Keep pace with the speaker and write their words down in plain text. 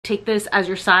take this as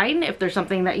your sign if there's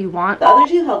something that you want. The other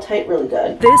two held tight really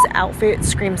good. This outfit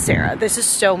screams Sarah. This is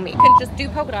so me. You can just do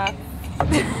polka dots.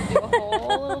 Do a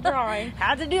whole little drawing.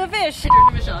 Had to do a fish. I turned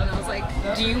to Michelle and I was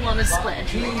like, do you want to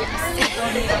split?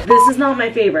 Yes. This is not my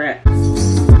favorite.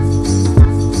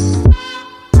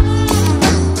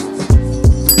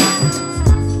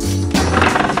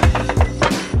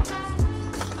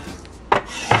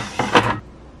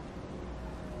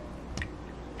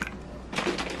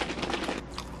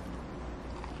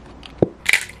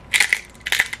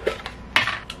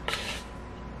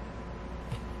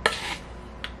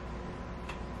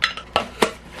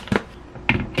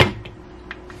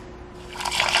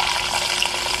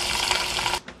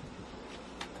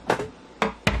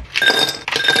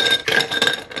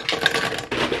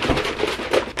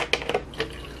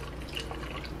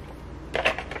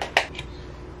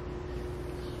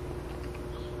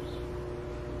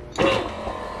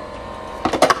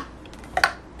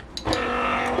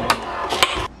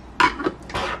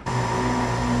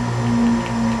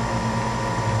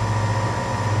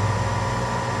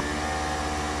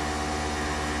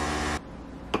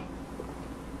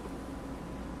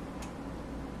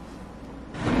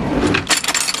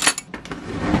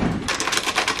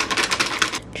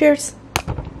 Cheers.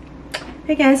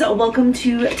 Hey guys, welcome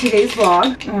to today's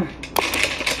vlog.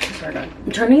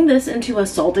 I'm turning this into a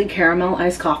salted caramel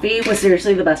iced coffee was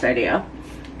seriously the best idea.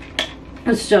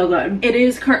 It's so good. It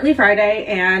is currently Friday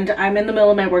and I'm in the middle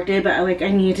of my workday, but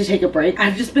I need to take a break.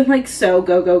 I've just been like so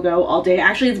go all day.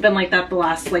 Actually, it's been like that the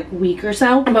last like week or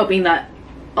so. I'm hoping that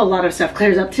a lot of stuff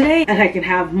clears up today and I can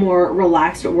have more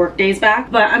relaxed work days back,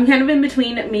 but I'm kind of in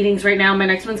between meetings right now. My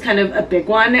next one's kind of a big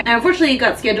one, and unfortunately it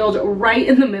got scheduled right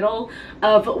in the middle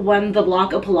of when the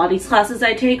block of Pilates classes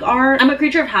I take are. I'm a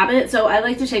creature of habit, so I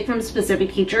like to take from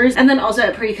specific teachers, and then also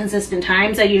at pretty consistent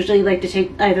times. I usually like to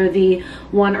take either the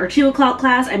 1 or 2 o'clock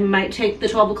class. I might take the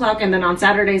 12 o'clock, and then on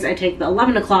Saturdays I take the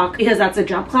 11 o'clock because that's a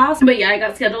jump class. But yeah, I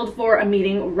got scheduled for a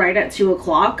meeting right at 2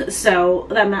 o'clock, so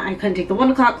that meant I couldn't take the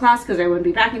 1 o'clock class because I wouldn't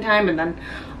be back in time, and then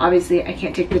obviously I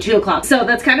can't take the 2 o'clock. So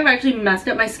that's kind of actually messed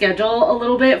up my schedule a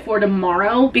little bit for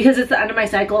tomorrow because it's the end of my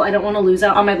cycle. I don't want to lose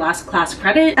out on my last class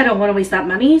credit. I don't want to waste that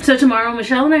money. So tomorrow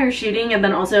Michelle and I are shooting and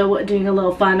then also doing a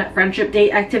little fun friendship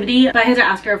date activity. But I had to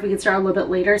ask her if we could start a little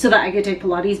bit later so that I could take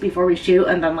Pilates before we shoot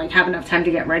and then like have enough time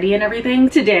to get ready and everything.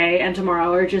 Today and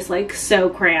tomorrow are just like so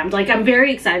crammed. Like I'm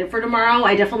very excited for tomorrow.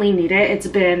 I definitely need it. It's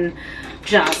been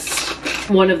just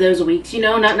one of those weeks, you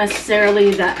know, not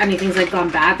necessarily that anything's like gone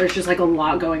bad, there's just like a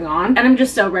lot going on, and I'm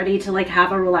just so ready to like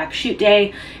have a relaxed shoot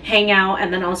day, hang out.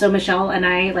 And then also Michelle and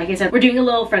I, like I said, we're doing a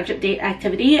little friendship date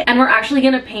activity and we're actually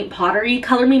gonna paint pottery,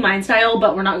 color me mine style,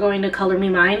 but we're not going to color me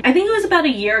mine. I think it was about a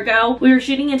year ago we were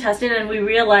shooting in Tustin and we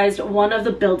realized one of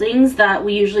the buildings that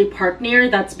we usually park near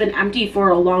that's been empty for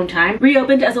a long time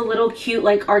reopened as a little cute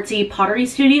like artsy pottery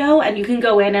studio, and you can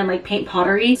go in and like paint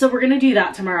pottery. So we're gonna do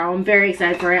that tomorrow. I'm very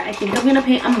excited for it. I think I'm gonna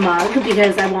paint a mug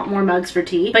because I want more mugs for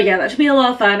tea. But yeah, that should be a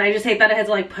lot of fun. I just hate that I had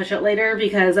to like push it later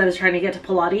because I was trying to get to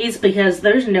Pilates because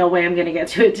there's no way I'm gonna get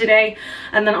to it today.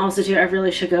 And then also too, I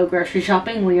really should go grocery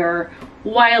shopping. We are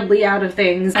wildly out of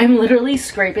things. I'm literally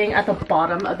scraping at the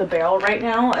bottom of the barrel right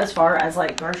now as far as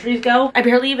like groceries go. I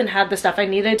barely even had the stuff I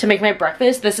needed to make my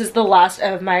breakfast. This is the last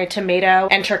of my tomato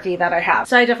and turkey that I have.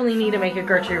 So I definitely need to make a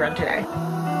grocery run today.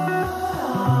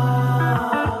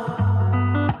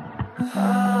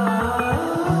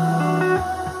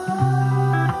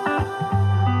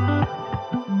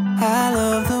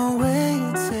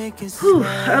 Whew,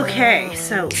 okay,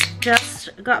 so just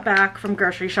got back from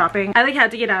grocery shopping. I like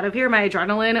had to get out of here. My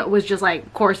adrenaline was just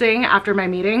like coursing after my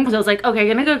meeting. So I was like, okay,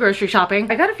 gonna go grocery shopping.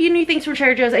 I got a few new things from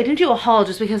Trader Joe's. I didn't do a haul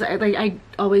just because I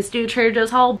always do Trader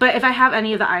Joe's haul. But if I have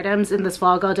any of the items in this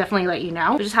vlog, I'll definitely let you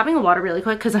know. Just having a water really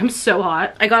quick because I'm so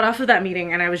hot. I got off of that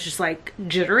meeting and I was just like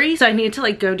jittery. So I needed to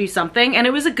like go do something, and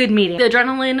it was a good meeting. The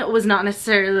adrenaline was not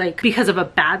necessarily like because of a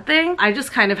bad thing. I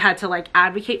just kind of had to like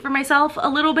advocate for myself a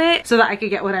little bit so that I could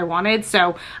get what I wanted.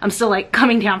 So I'm still like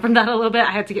coming down from that a little bit.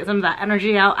 I had to get some of that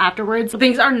energy out afterwards.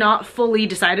 Things are not fully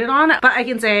decided on, but I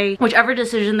can say whichever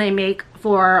decision they make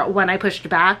for when I pushed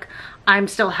back, I'm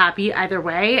still happy either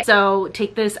way. So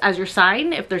take this as your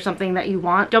sign if there's something that you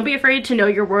want. Don't be afraid to know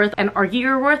your worth and argue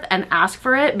your worth and ask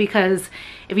for it, because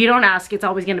if you don't ask, it's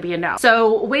always gonna be a no.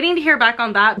 So waiting to hear back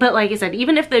on that. But like I said,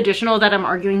 even if the additional that I'm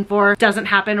arguing for doesn't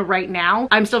happen right now,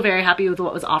 I'm still very happy with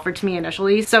what was offered to me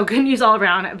initially. So good news all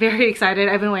around. Very excited.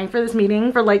 I've been waiting for this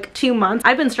meeting for like 2 months.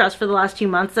 I've been stressed for the last 2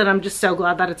 months and I'm just so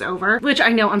glad that it's over, which I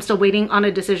know I'm still waiting on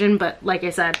a decision, but like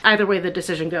I said, either way the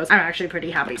decision goes, I'm actually pretty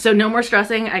happy. So no more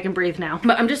stressing, I can breathe now.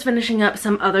 But I'm just finishing up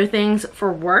some other things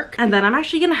for work, and then I'm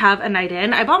actually gonna have a night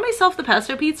in. I bought myself the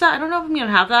pesto pizza. I don't know if I'm gonna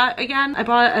have that again. I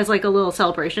bought it as like a little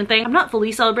celebration thing. I'm not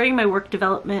fully celebrating my work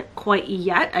development quite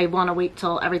yet. I want to wait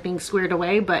till everything's squared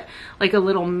away, but like a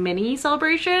little mini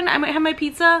celebration, I might have my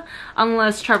pizza,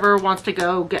 unless Trevor wants to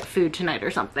go get food tonight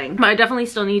or something. But I definitely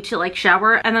still need to like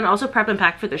shower and then also prep and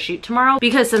pack for the shoot tomorrow,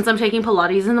 because since I'm taking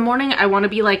Pilates in the morning, I want to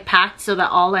be like packed so that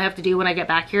all I have to do when I get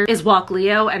back here is walk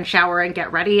Leo and shower and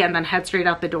get ready and then head straight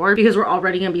out the door, because we're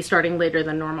already gonna be starting later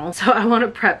than normal. So I want to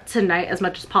prep tonight as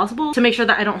much as possible to make sure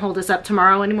that I don't hold us up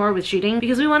tomorrow anymore with shooting,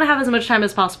 because we want to have as much time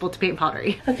as possible to paint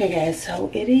pottery. Okay guys, so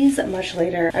it is much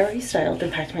later. I already styled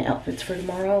and packed my outfits for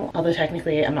tomorrow, although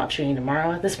technically I'm not shooting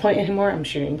tomorrow at this point anymore. I'm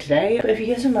shooting today. But if you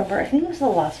guys remember, I think it was the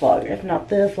last vlog, if not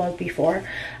the vlog before,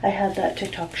 I had that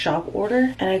TikTok shop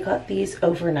order and I got these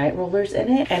overnight rollers in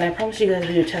it, and I promised you guys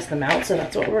we would test them out, so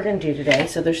that's what we're gonna do today.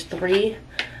 So there's 3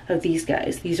 of these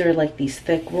guys. These are like these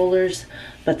thick rollers,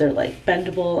 but they're like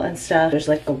bendable and stuff. There's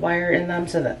like a wire in them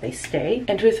so that they stay.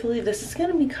 And truthfully, this is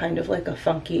gonna be kind of like a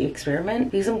funky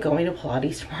experiment because I'm going to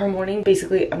Pilates tomorrow morning.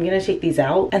 Basically, I'm gonna take these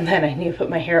out and then I need to put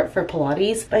my hair up for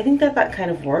Pilates. But I think that that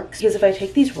kind of works, because if I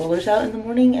take these rollers out in the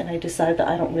morning and I decide that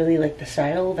I don't really like the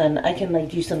style, then I can like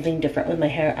do something different with my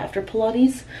hair after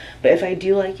Pilates. But if I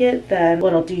do like it, then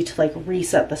what I'll do to like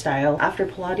reset the style after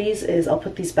Pilates is I'll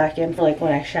put these back in for like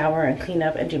when I shower and clean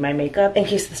up and do my makeup, in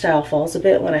case the style falls a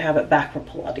bit when I have it back for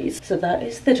Pilates. So that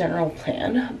is the general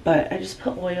plan, but I just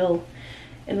put oil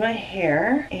in my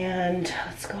hair and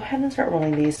let's go ahead and start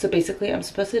rolling these. So basically I'm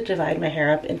supposed to divide my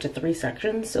hair up into 3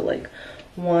 sections, so like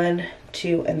 1,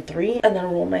 2, and 3, and then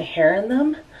roll my hair in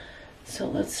them. So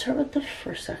let's start with the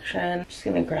first section. I'm just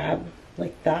gonna grab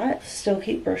like that, still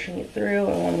keep brushing it through.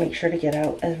 I want to make sure to get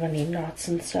out as many knots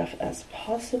and stuff as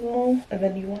possible, and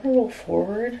then you want to roll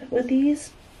forward with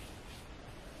these.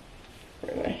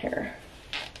 Bring my hair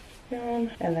down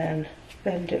and then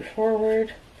bend it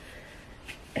forward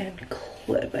and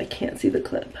clip. I can't see the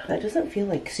clip. That doesn't feel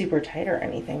like super tight or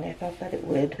anything. I thought that it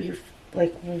would be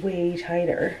like way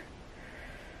tighter.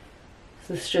 Is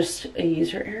this just a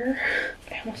user error?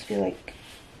 I almost feel like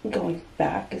going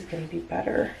back is going to be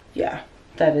better. Yeah,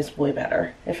 that is way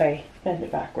better if I bend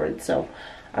it backwards. So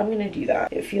I'm gonna do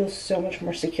that. It feels so much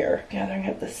more secure. Gathering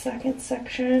up the second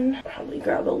section. Probably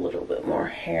grab a little bit more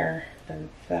hair than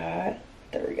that.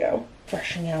 There we go.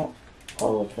 Brushing out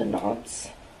all of the knots.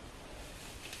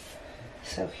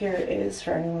 So here it is,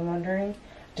 for anyone wondering.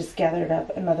 Just gathered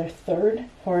up another 1/3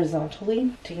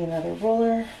 horizontally. Taking another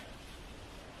roller.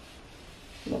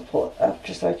 I'm gonna pull it up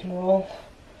just so I can roll.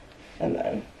 And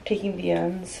then taking the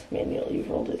ends, manually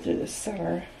rolled it through the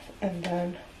center, and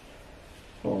then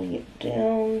rolling it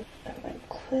down, and then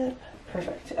clip.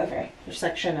 Perfect. Okay, for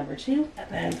section number 2, and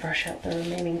then brush out the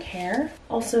remaining hair.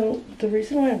 Also, the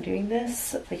reason why I'm doing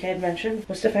this, like I had mentioned,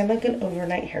 was to find like an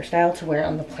overnight hairstyle to wear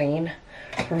on the plane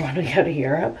for when we go to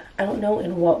Europe. I don't know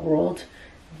in what world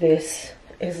this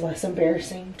is less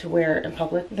embarrassing to wear in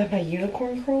public than my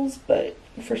unicorn curls, but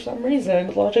for some reason,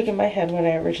 the logic in my head when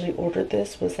I originally ordered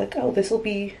this was like, oh, this will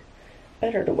be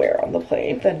better to wear on the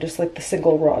plane than just like the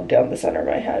single rod down the center of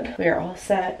my head. We are all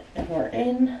set and we're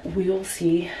in. We will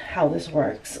see how this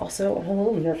works. Also, I'm a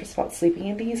little nervous about sleeping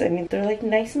in these. I mean, they're like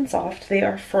nice and soft. They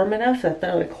are firm enough that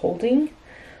they're like holding.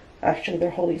 Actually, they're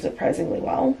holding surprisingly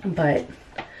well, but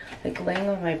like laying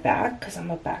on my back, because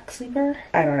I'm a back sleeper,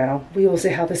 I don't know. We will see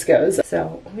how this goes.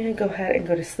 So I'm gonna go ahead and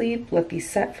go to sleep, let these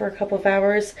set for a couple of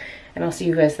hours, and I'll see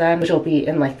you guys then, which will be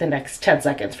in like the next 10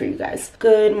 seconds for you guys.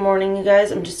 Good morning, you guys.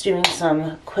 I'm just doing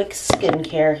some quick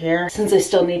skincare here. Since I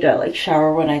still need to like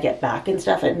shower when I get back and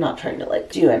stuff, I'm not trying to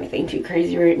like do anything too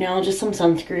crazy right now. Just some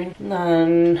sunscreen. And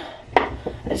then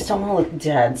I just don't want to look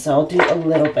dead, so I'll do a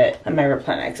little bit of my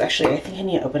Replenex. Actually, I think I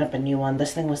need to open up a new one.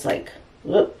 This thing was like,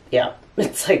 whoop, yeah,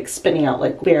 it's like spinning out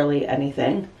like barely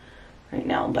anything right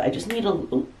now, but I just need a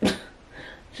little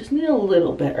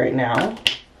bit right now.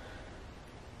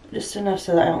 Just enough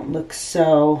so that I don't look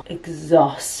so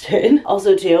exhausted.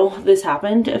 Also too, this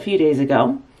happened a few days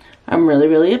ago. I'm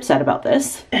really upset about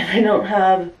this. And I don't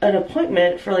have an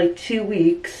appointment for like 2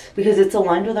 weeks because it's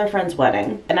aligned with our friend's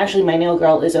wedding. And actually my nail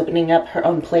girl is opening up her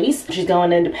own place. She's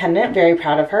going independent, very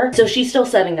proud of her. So she's still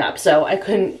setting up, so I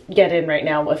couldn't get in right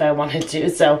now if I wanted to.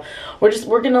 So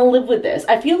we're gonna live with this.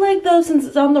 I feel like though, since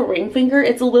it's on the ring finger,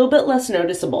 it's a little bit less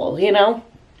noticeable, you know?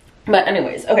 But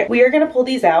anyways, okay, we are gonna pull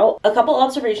these out. A couple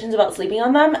observations about sleeping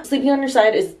on them. Sleeping on your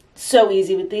side is so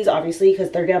easy with these, obviously,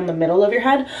 because they're down the middle of your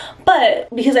head,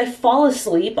 but because I fall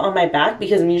asleep on my back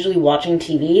because I'm usually watching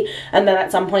TV, and then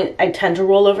at some point I tend to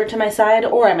roll over to my side,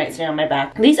 or I might stay on my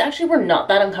back. These actually were not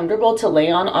that uncomfortable to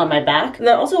lay on my back. And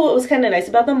then also what was kind of nice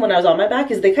about them when I was on my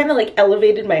back is they kind of like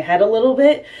elevated my head a little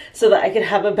bit so that I could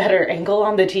have a better angle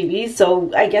on the TV,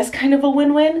 so I guess kind of a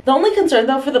win-win. The only concern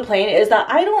though for the plane is that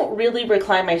I don't really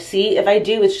recline my seat. If I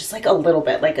do, it's just like a little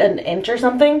bit, like an inch or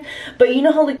something, but you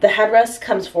know how like the headrest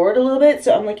comes forward a little bit,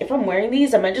 so I'm like, if I'm wearing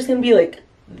these, am I just gonna be like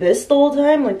this the whole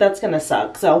time? Like, that's gonna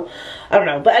suck. So I don't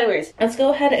know, but anyways, let's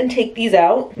go ahead and take these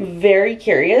out. Very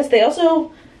curious. They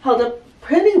also held up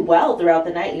pretty well throughout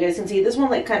the night. You guys can see this one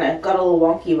like kind of got a little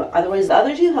wonky, but otherwise the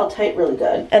other two held tight really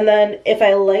good. And then if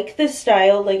I like this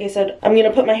style, like I said, I'm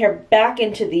gonna put my hair back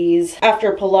into these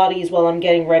after Pilates while I'm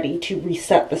getting ready to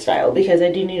reset the style, because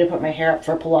I do need to put my hair up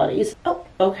for Pilates. Oh,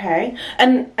 okay.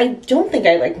 And I don't think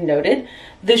I like noted,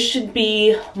 this should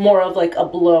be more of like a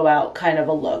blowout kind of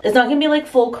a look. It's not gonna be like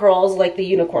full curls like the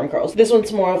unicorn curls. This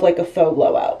one's more of like a faux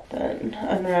blowout. Then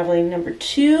unraveling number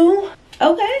 2.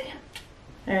 Okay.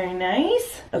 Very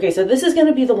nice. Okay, so this is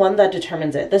gonna be the one that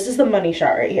determines it. This is the money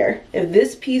shot right here. If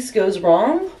this piece goes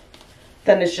wrong,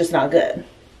 then it's just not good.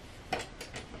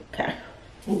 Okay.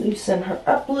 Loosen her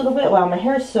up a little bit. Wow, my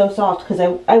hair is so soft because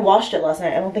I washed it last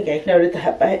night. I don't think I noted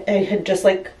that, but I had just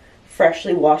like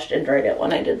freshly washed and dried it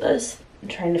when I did this. I'm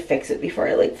trying to fix it before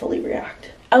I like fully react.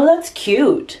 Oh, that's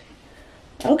cute.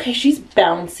 Okay, she's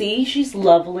bouncy. She's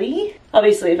lovely.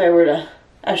 Obviously, if I were to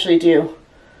actually do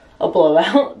a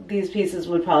blowout, these pieces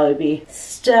would probably be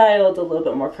styled a little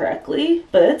bit more correctly,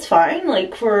 but it's fine.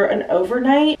 Like for an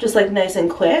overnight, just like nice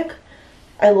and quick.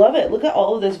 I love it. Look at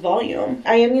all of this volume.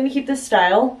 I am going to keep this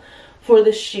style for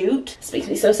the shoot. This makes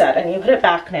me so sad. I need to put it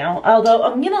back now. Although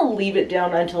I'm going to leave it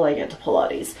down until I get to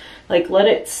Pilates. Like let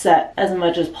it set as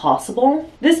much as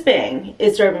possible. This bang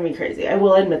is driving me crazy. I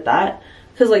will admit that.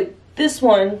 Because like this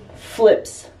one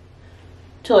flips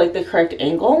to like the correct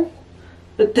angle.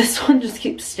 But this one just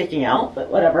keeps sticking out, but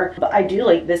whatever. But I do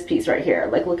like this piece right here.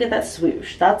 Like, look at that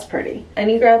swoosh. That's pretty. I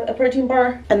need to grab a protein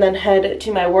bar and then head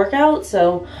to my workout.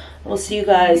 So we'll see you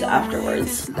guys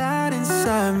afterwards.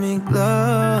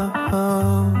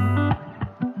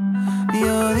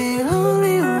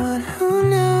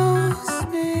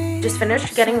 Just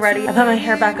finished getting ready. I put my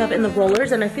hair back up in the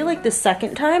rollers, and I feel like the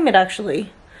second time it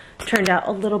actually turned out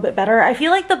a little bit better. I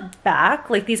feel like the back,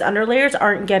 like these underlayers,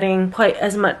 aren't getting quite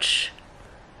as much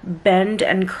bend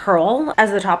and curl as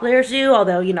the top layers do,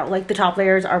 although you know, like the top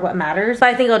layers are what matters. But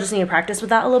I think I'll just need to practice with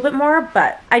that a little bit more,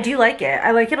 but I do like it. I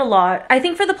like it a lot. I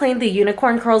think for the plane, the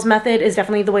unicorn curls method is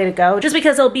definitely the way to go, just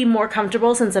because it'll be more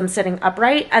comfortable since I'm sitting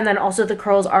upright, and then also the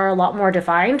curls are a lot more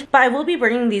defined. But I will be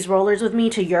bringing these rollers with me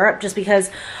to Europe just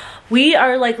because we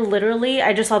are like literally,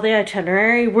 I just saw the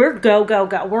itinerary, we're go, go,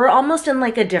 go. We're almost in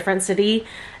like a different city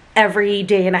every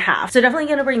day and a half. So definitely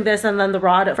gonna bring this and then the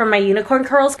rod from my unicorn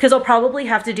curls, because I'll probably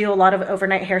have to do a lot of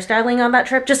overnight hairstyling on that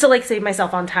trip just to like save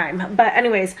myself on time. But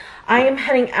anyways, I am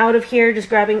heading out of here, just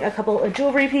grabbing a couple of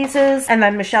jewelry pieces, and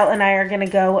then Michelle and I are gonna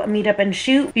go meet up and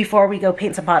shoot before we go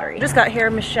paint some pottery. Just got here.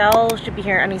 Michelle should be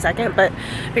here any second, but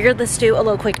figured let's do a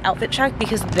little quick outfit check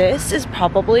because this is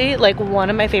probably like one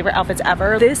of my favorite outfits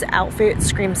ever. This outfit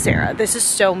screams Sarah. This is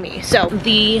so me. So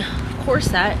the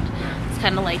corset,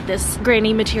 kind of like this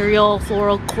granny material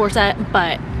floral corset,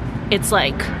 but it's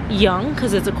like young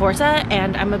because it's a corset,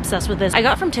 and I'm obsessed with this. I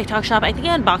got from TikTok shop. I think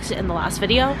I unboxed it in the last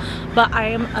video, but I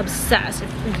am obsessed.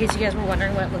 In case you guys were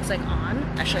wondering what it looks like on,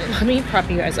 actually let me prop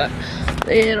you guys up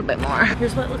a little bit more.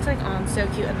 Here's what it looks like on. So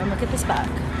cute. And then look at this back.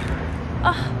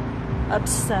 Oh,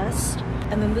 obsessed.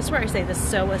 And then this is where I say this is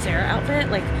so a Sarah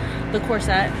outfit, like the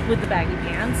corset with the baggy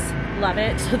pants. Love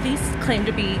it. So these claim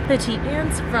to be petite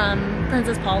pants from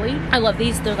Princess Polly. I love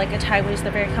these. They're like a tie waist.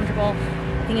 They're very comfortable.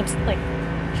 I think I'm like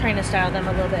trying to style them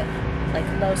a little bit like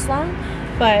low slung,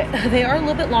 but they are a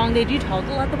little bit long. They do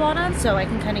toggle at the bottom, so I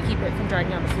can kind of keep it from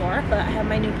dragging on the floor. But I have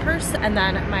my new purse and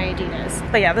then my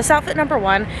Adidas. But yeah, this outfit number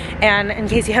 1. And in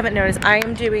case you haven't noticed, I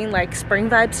am doing like spring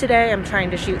vibes today. I'm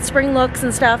trying to shoot spring looks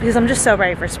and stuff because I'm just so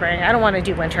ready for spring. I don't want to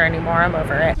do winter anymore. I'm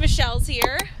over it. Michelle's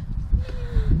here.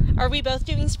 Are we both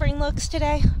doing spring looks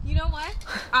today? You know what?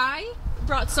 I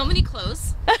brought so many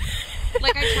clothes.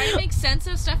 Like, I tried to make sense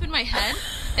of stuff in my head,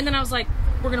 and then I was like,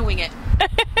 we're gonna wing it.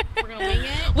 We're gonna wing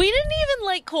it. We didn't even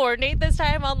like coordinate this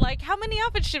time on like how many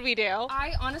outfits should we do.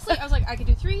 I honestly, I was like, I could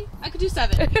do 3, I could do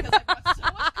 7, because I brought so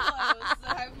much clothes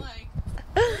that I'm like,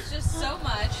 there's just so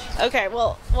much. Okay,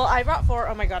 well I brought 4.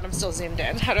 Oh my god, I'm still zoomed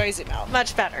in. How do I zoom out?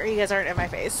 Much better. You guys aren't in my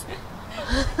face.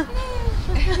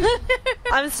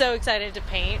 I'm so excited to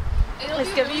paint. It'll it's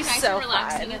be gonna really be nice so and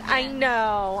relaxing fun. at the I end.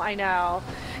 know.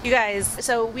 You guys,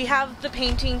 so we have the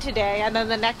painting today, and then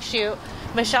the next shoot,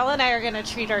 Michelle and I are gonna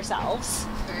treat ourselves.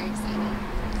 Very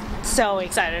excited. So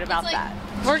excited about like that.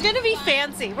 We're gonna be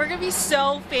fancy. We're gonna be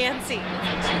so fancy.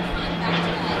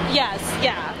 Yes,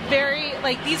 yeah. Very,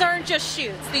 like, these aren't just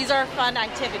shoots. These are fun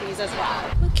activities as well.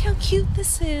 Look how cute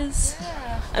this is.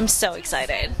 Yeah. I'm so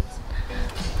excited.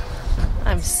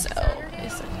 I'm so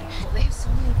excited. They have so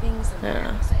many things in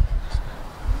there.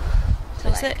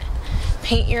 Is it?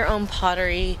 Paint your own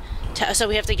pottery. So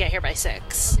we have to get here by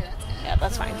 6. Okay, that's good. Yeah,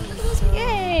 that's fine.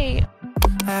 Yay!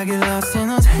 I get lost in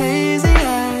those hazy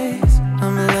eyes.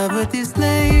 I'm in love with these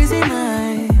lazy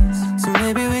nights. So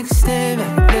maybe we can stay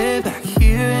back, lay back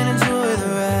here and enjoy the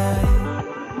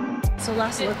ride. So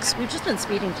last looks, we've just been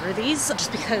speeding through these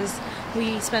just because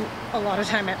we spent a lot of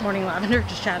time at Morning Lavender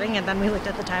just chatting, and then we looked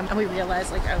at the time and we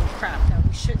realized, like, oh crap, no,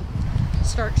 we shouldn't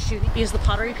start shooting because the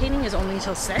pottery painting is only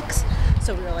until 6.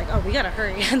 So we were like, oh, we gotta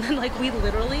hurry. And then, like, we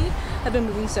literally have been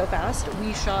moving so fast.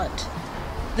 We shot,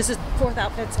 this is 4th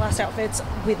outfits, last outfits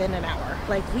within an hour.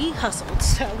 Like, we hustled.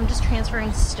 So I'm just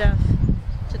transferring stuff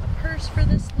to the purse for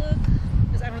this look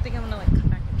because I don't think I'm gonna, like, come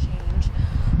back and change.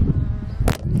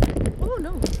 Oh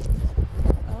no.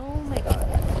 Oh my god.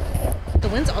 The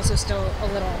wind's also still a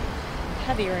little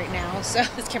heavy right now, so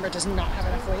this camera does not have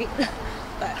enough weight.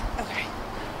 But okay.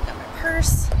 Got my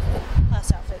purse.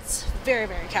 Last outfit's very,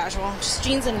 very casual. Just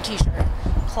jeans and a t-shirt.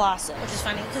 Classic. Which is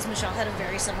funny because Michelle had a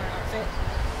very similar outfit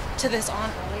to this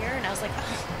on earlier, and I was like,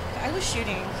 oh, if I was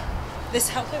shooting this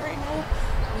outfit right now,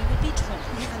 we would be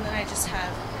twins. And then I just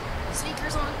have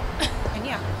sneakers on. And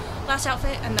yeah, last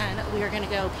outfit, and then we are gonna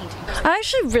go painting. I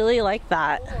actually really like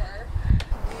that.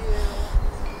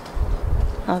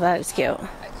 Oh, that is cute.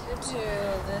 I could do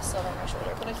this over my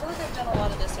shoulder, but I feel like I've done a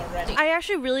lot of this already. I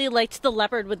actually really liked the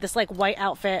leopard with this, like, white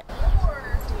outfit.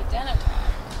 Or do a denim top.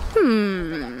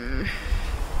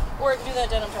 Or do that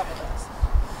denim top with this.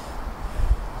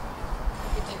 I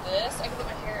could do this. I could put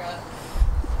my hair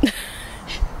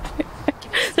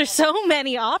up. There's so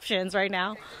many options right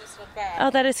now.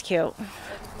 Oh, that is cute.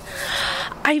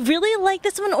 I really like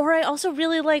this one, or I also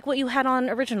really like what you had on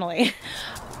originally.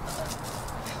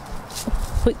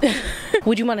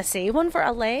 Would you want to save one for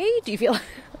LA? Do you feel like?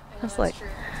 I was like, True.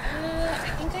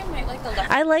 I think I might like the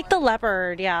leopard. I like the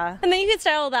leopard, yeah. And then you could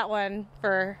style that one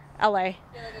for LA. I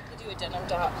feel like I could do a denim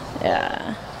top.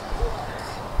 Yeah.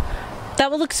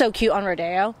 That would look so cute on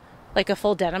Rodeo. Like a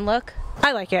full denim look.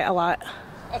 I like it a lot.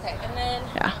 Okay, and then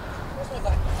Yeah. where's my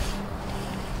black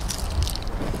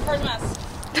one? Pardon mess.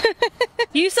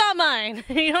 You saw mine.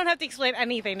 You don't have to explain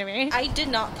anything to me. I did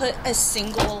not put a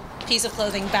single piece of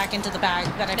clothing back into the bag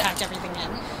that I packed everything in.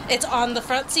 It's on the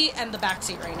front seat and the back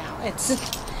seat right now. It's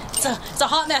a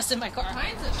hot mess in my car.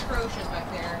 Mine's atrocious back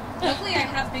there. Luckily, I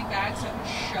have big bags, so I can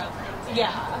shove things in.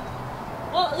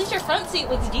 Yeah. Well, at least your front seat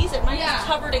looks decent. Mine's Yeah.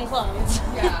 covered in clothes.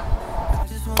 Yeah. I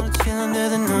just wanna chill under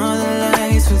the northern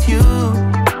lights with you,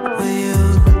 with you.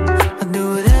 I'll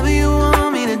do whatever you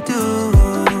want me to do.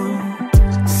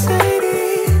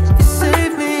 Sadie, you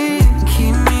save me,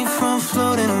 keep me from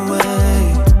floating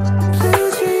away. Blue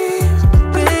dream,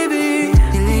 baby,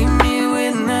 you leave me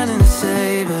with nothing to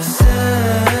say but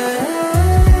Sadie,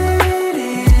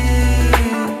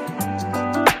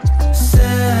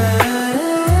 Sadie.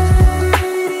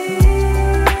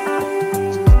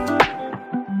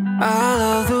 I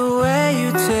love the way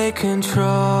you take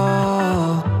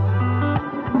control.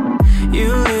 You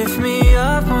lift me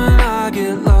up when I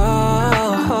get low.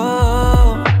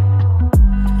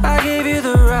 I gave you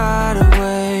the right of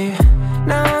way.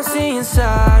 Now I'm seeing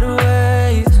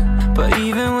sideways. But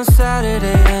even when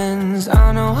Saturday ends,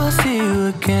 I know I'll see you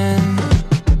again.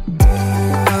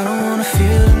 I don't wanna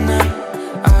feel the night.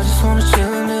 I just wanna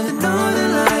chill under the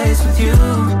northern lights with you,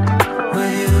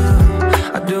 with you.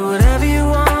 I'll do whatever you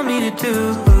want me to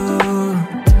do.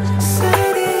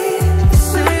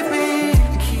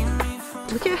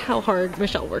 Look at how hard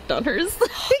Michelle worked on hers.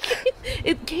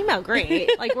 It came out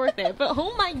great, like worth it, but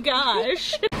oh my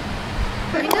gosh.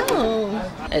 I know.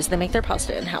 As they make their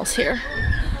pasta in-house here.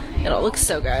 It all looks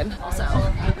so good. Also,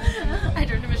 I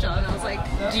turned to Michelle and I was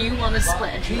like, do you want to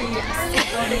split? And she was like,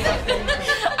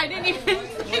 yes. I didn't even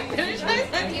finish my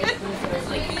sentence.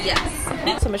 Like,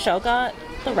 yes. So Michelle got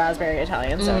the raspberry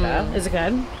Italian soda. Is it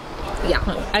good? Yeah.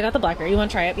 I got the blackberry. You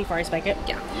want to try it before I spike it?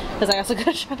 Yeah. Because I also got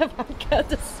a shot of vodka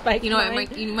to spike. You know, mine.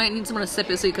 you might need someone to sip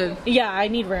it so you could. Yeah, I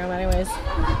need room anyways.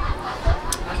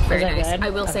 Very that nice. good? I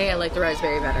will say I like the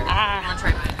raspberry better. Ah. I'll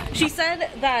try mine. She said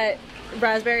that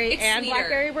raspberry It's and sweeter.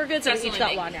 blackberry were good, so we That's each the got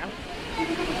only one now.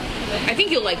 I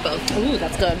think you'll like both. Ooh,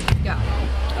 that's good. Yeah.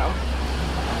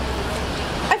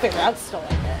 I figured I'd still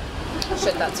like it.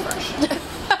 Shit, that's fresh.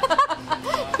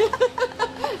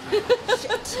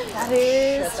 That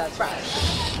is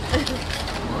fresh.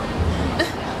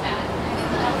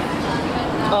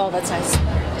 Oh, that's nice.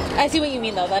 I see what you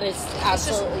mean though. That is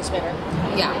absolutely spitter.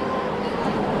 Yeah.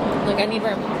 Look, I need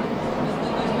room.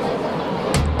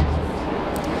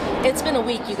 It's been a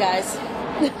week, you guys.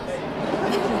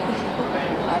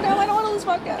 Oh no, I don't want to lose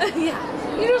vodka.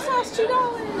 Yeah. You just lost $2.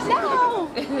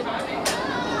 No.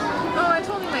 Oh, I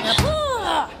told you my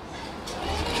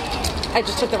I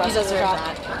just took the rest of the shot.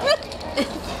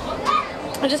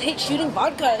 I just hate shooting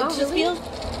vodka. It just feels.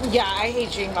 Yeah, I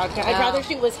hate shooting vodka. I'd rather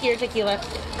shoot whiskey or tequila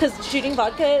because shooting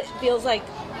vodka feels like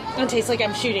it tastes like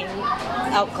I'm shooting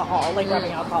alcohol, like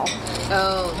rubbing alcohol.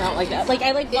 Oh, not like that. Like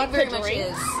I like vodka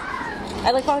drinks.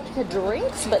 I like vodka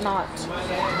drinks, but not.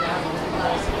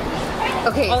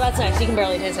 Okay. Oh, that's nice. You can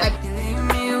barely taste it.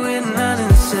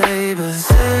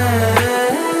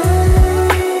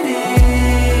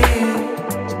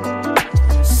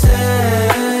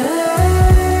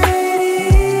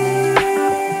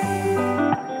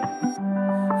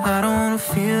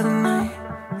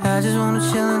 I just wanna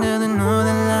chill under the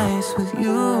northern lights with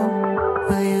you,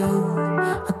 with you.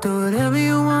 I'll do whatever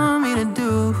you want me to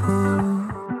do.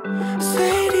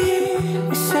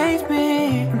 Sadie, save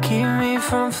me and keep me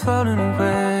from floating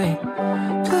away.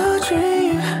 Blue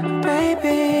dream,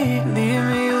 baby, leave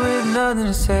me with nothing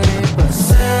to say but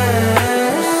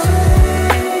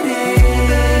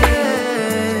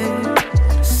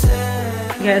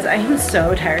You guys, I am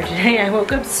so tired today. I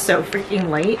woke up so freaking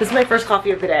late. This is my first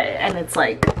coffee of the day and it's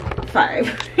like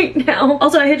 5 right now.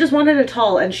 Also, I had just wanted a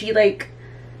tall and she like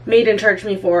made and charged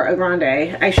me for a grande.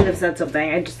 I should have said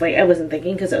something. I just like, I wasn't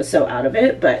thinking because I was so out of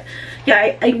it. But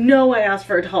yeah, I know I asked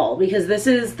for a tall because this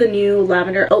is the new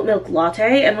lavender oat milk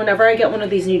latte. And whenever I get one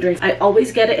of these new drinks, I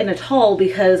always get it in a tall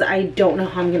because I don't know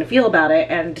how I'm gonna feel about it.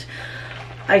 And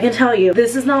I can tell you,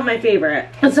 this is not my favorite.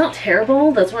 It's not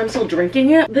terrible, that's why I'm still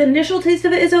drinking it. The initial taste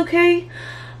of it is okay,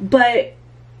 but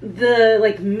the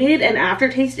like mid and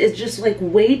aftertaste is just like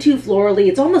way too florally.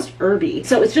 It's almost herby,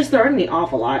 so it's just throwing me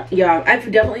off a lot. Yeah,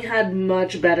 I've definitely had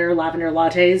much better lavender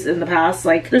lattes in the past.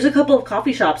 Like there's a couple of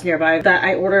coffee shops nearby that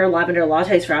I order lavender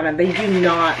lattes from and they do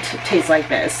not taste like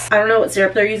this. I don't know what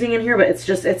syrup they're using in here, but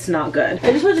it's not good.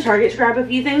 I just went to Target to grab a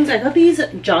few things. I got these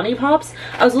Johnny Pops.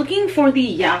 I was looking for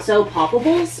the Yasso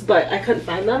Poppables, but I couldn't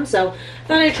find them, so I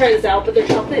thought I'd try this out. But they're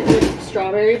chocolate with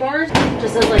strawberry bars,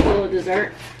 just as like a little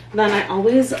dessert. Then I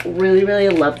always really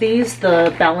love these,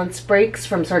 the balance breaks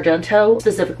from Sargento,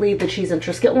 specifically the cheese and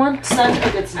Triscuit one. Such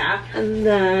a good snack. And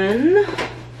then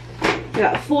I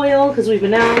got foil because we've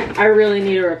been out. I really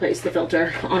need to replace the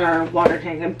filter on our water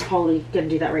tank. I'm probably gonna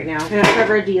do that right now. I got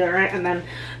Trevor a deodorant, and then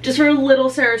just for a little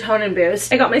serotonin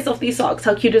boost, I got myself these socks.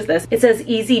 How cute is this? It says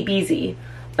Easy Beezy.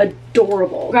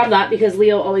 Adorable. Grab that because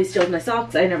Leo always steals my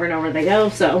socks. I never know where they go,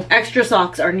 so extra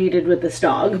socks are needed with this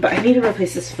dog. But I need to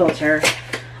replace this filter.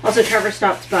 Also, Trevor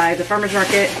stopped by the farmer's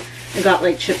market and got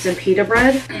like chips and pita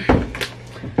bread.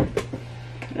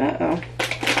 Uh-oh.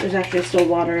 There's actually still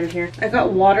water in here. I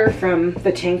got water from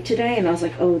the tank today and I was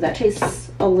like, oh, that tastes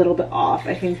a little bit off.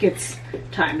 I think it's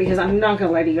time because I'm not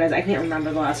gonna lie to you guys, I can't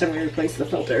remember the last time we replaced the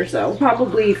filter, so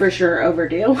probably for sure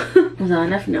overdue. Was that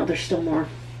enough? No, there's still more.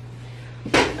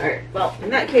 Alright, well,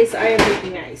 in that case, I am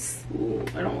making ice. Ooh,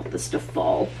 I don't want this to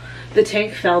fall. The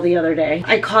tank fell the other day.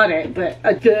 I caught it, but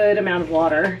a good amount of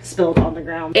water spilled on the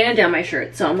ground and down my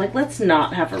shirt. So I'm like, let's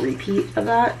not have a repeat of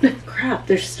that. Crap,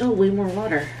 there's still way more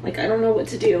water. Like, I don't know what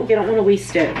to do. I don't want to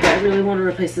waste it, but I really want to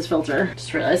replace this filter.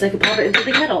 Just realized I could pop it into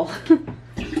the kettle.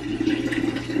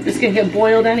 It's gonna get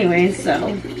boiled anyways, so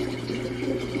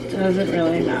it doesn't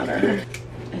really matter.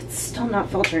 It's still not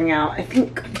filtering out. I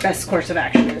think best course of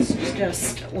action is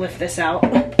just lift this out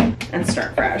and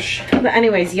start fresh. But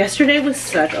anyways, yesterday was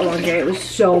such a long day. It was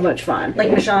so much fun.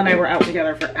 Like Michelle and I were out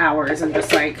together for hours and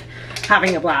just like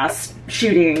having a blast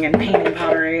shooting and painting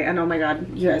pottery. And oh my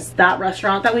god, you guys, that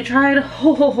restaurant that we tried,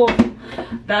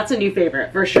 that's a new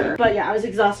favorite for sure. But yeah, I was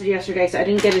exhausted yesterday, so I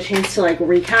didn't get a chance to like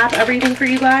recap everything for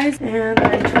you guys. And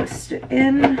then twist it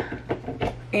in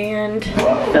and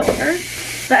filter.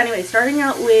 But anyway, starting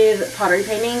out with pottery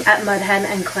painting at Mud Hen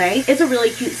and Clay. It's a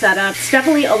really cute setup. It's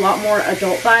definitely a lot more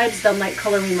adult vibes than like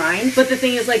Color Me Mine. But the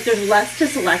thing is, like, there's less to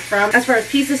select from as far as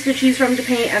pieces to choose from to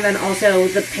paint, and then also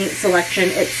the paint selection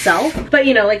itself. But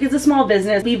you know, like, it's a small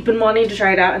business. We've been wanting to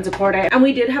try it out and support it, and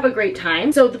we did have a great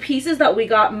time. So the pieces that we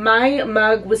got, my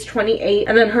mug was $28,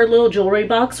 and then her little jewelry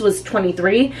box was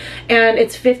 $23, and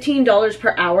it's $15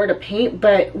 per hour to paint.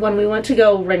 But when we went to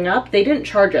go ring up, they didn't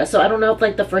charge us. So I don't know if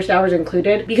like the first hour is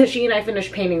included, good because she and I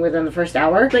finished painting within the first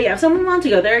hour. But yeah, if someone wanted to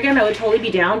go there again, I would totally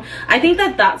be down. I think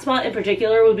that spot in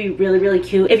particular would be really, really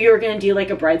cute if you were gonna do like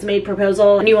a bridesmaid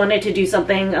proposal and you wanted to do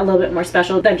something a little bit more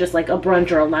special than just like a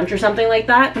brunch or a lunch or something like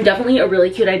that. Definitely a really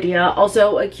cute idea.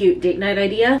 Also a cute date night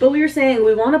idea. But we were saying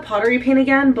we want a pottery paint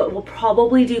again, but we'll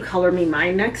probably do Color Me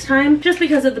Mine next time just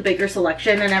because of the bigger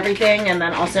selection and everything. And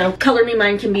then also Color Me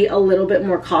Mine can be a little bit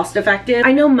more cost effective.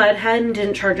 I know Mud Hen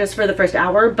didn't charge us for the first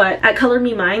hour, but at Color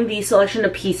Me Mine, the selection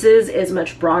of pieces is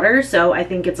much broader. So I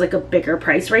think it's like a bigger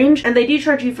price range. And they do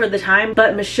charge you for the time,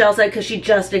 but Michelle said because she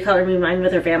just did Color Me Mine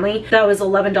with her family, that was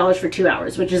 $11 for 2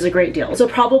 hours, which is a great deal. So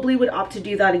probably would opt to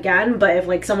do that again, but if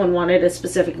like someone wanted a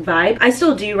specific vibe, I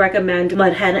still do recommend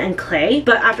Mud Hen and Clay.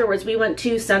 But afterwards we went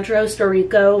to Centro,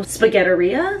 Storico,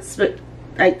 Spaghetteria.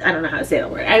 I don't know how to say that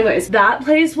word. Anyways, that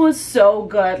place was so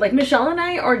good. Like Michelle and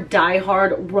I are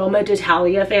diehard Roma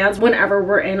d'Italia fans whenever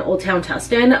we're in Old Town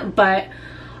Tustin, but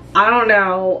I don't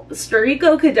know,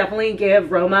 Storico could definitely give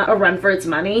Roma a run for its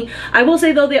money. I will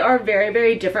say though, they are very,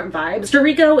 very different vibes.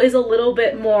 Storico is a little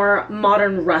bit more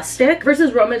modern rustic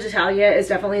versus Roma d'Italia is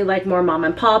definitely like more mom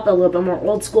and pop, a little bit more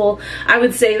old school. I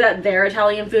would say that their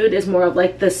Italian food is more of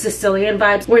like the Sicilian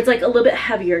vibes where it's like a little bit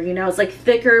heavier, you know, it's like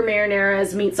thicker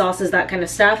marinaras, meat sauces, that kind of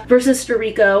stuff. Versus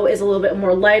Storico is a little bit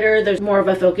more lighter. There's more of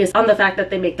a focus on the fact that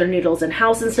they make their noodles in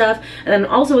house and stuff. And then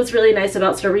also what's really nice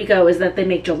about Storico is that they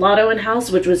make gelato in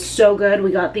house, which was so good.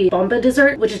 We got the bomba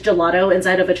dessert, which is gelato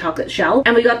inside of a chocolate shell,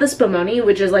 and we got the spumoni,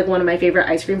 which is like one of my favorite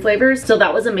ice cream flavors, so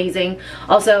that was amazing.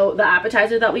 Also the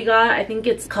appetizer that we got, I think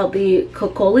it's called the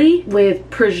coccoli with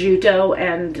prosciutto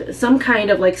and some kind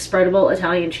of like spreadable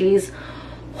Italian cheese.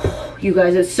 You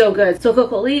guys, it's so good. So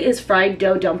coccoli is fried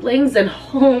dough dumplings, and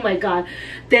oh my god,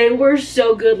 they were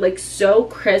so good, like so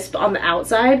crisp on the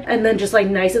outside and then just like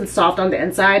nice and soft on the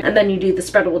inside, and then you do the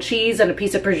spreadable cheese and a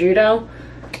piece of prosciutto.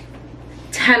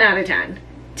 10 out of 10.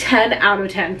 10 out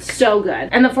of 10. So good.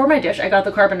 And then for my dish, I got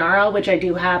the carbonara, which I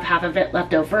do have half of it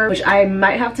left over, which I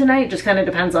might have tonight. Just kind of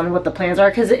depends on what the plans are,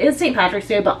 because it is St. Patrick's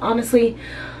Day, but honestly,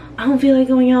 I don't feel like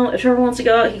going out. If Trevor wants to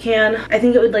go out, he can. I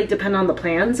think it would like depend on the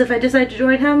plans if I decide to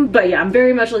join him. But yeah, I'm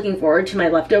very much looking forward to my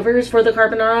leftovers for the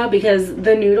carbonara because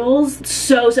the noodles,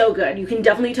 so good. You can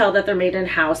definitely tell that they're made in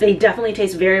house. They definitely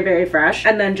taste very, very fresh.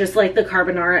 And then just like the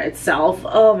carbonara itself,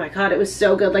 oh my god, it was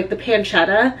so good. Like the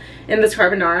pancetta in this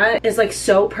carbonara is like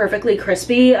so perfectly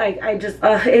crispy.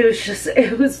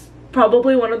 It was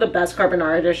probably one of the best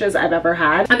carbonara dishes I've ever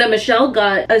had. And then Michelle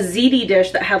got a ziti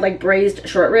dish that had like braised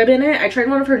short rib in it. I tried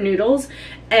one of her noodles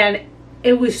and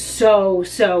it was so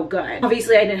good.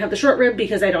 Obviously I didn't have the short rib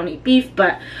because I don't eat beef,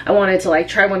 but I wanted to like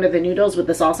try one of the noodles with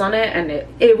the sauce on it, and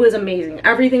it was amazing.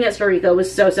 Everything at Storico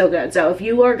was so good. So if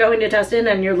you are going to Tustin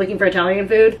and you're looking for Italian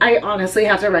food, I honestly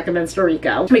have to recommend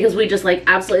Storico because we just like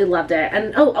absolutely loved it.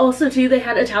 And oh, also too, they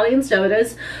had Italian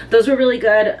sodas. Those were really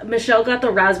good. Michelle got the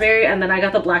raspberry and then I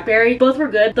got the blackberry. Both were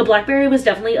good. The blackberry was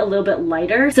definitely a little bit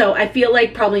lighter, so I feel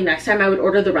like probably next time I would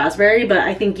order the raspberry, but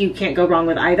I think you can't go wrong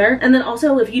with either. And then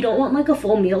also if you don't want like a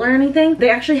full meal or anything, they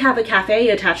actually have a cafe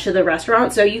attached to the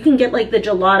restaurant, so you can get like the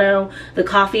gelato, the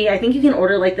coffee. I think you can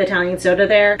order like the Italian soda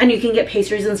there, and you can get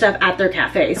pastries and stuff at their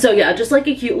cafe. So yeah, just like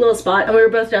a cute little spot, and we were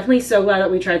both definitely so glad that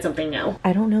we tried something new.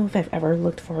 I don't know if I've ever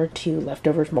looked forward to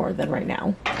leftovers more than right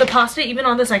now. The pasta, even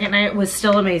on the second night, was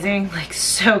still amazing, like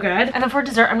so good. And then for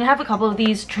dessert, I'm gonna have a couple of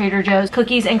these Trader Joe's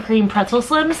cookies and cream pretzel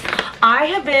slims. I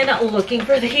have been looking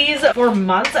for these for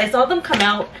months. I saw them come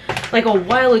out like a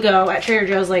while ago at Trader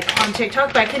Joe's, like on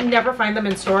TikTok, but I could never find them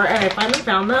in store, and I finally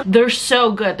found them. They're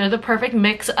so good. They're the perfect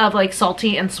mix of like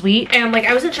salty and sweet, and like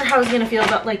I wasn't sure how I was gonna feel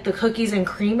about like the cookies and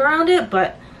cream around it,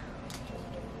 but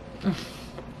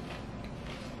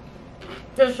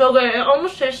they're so good. It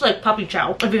almost tastes like puppy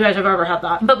chow, if you guys have ever had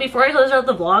that. But before I close out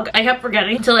the vlog, I kept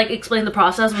forgetting to like explain the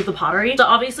process with the pottery. So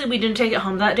obviously we didn't take it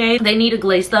home that day. They need to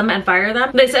glaze them and fire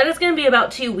them. They said it's gonna be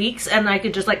about 2 weeks, and I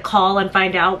could just like call and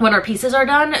find out when our pieces are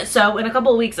done. So in a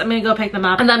couple of weeks, I'm gonna go pick them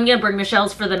up, and then I'm gonna bring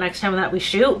Michelle's for the next time that we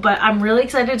shoot. But I'm really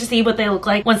excited to see what they look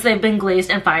like once they've been glazed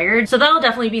and fired. So that'll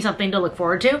definitely be something to look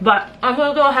forward to. But I'm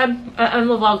gonna go ahead and end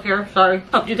the vlog here. Sorry.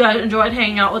 Hope you guys enjoyed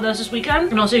hanging out with us this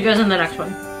weekend, and I'll see you guys in the next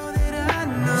one.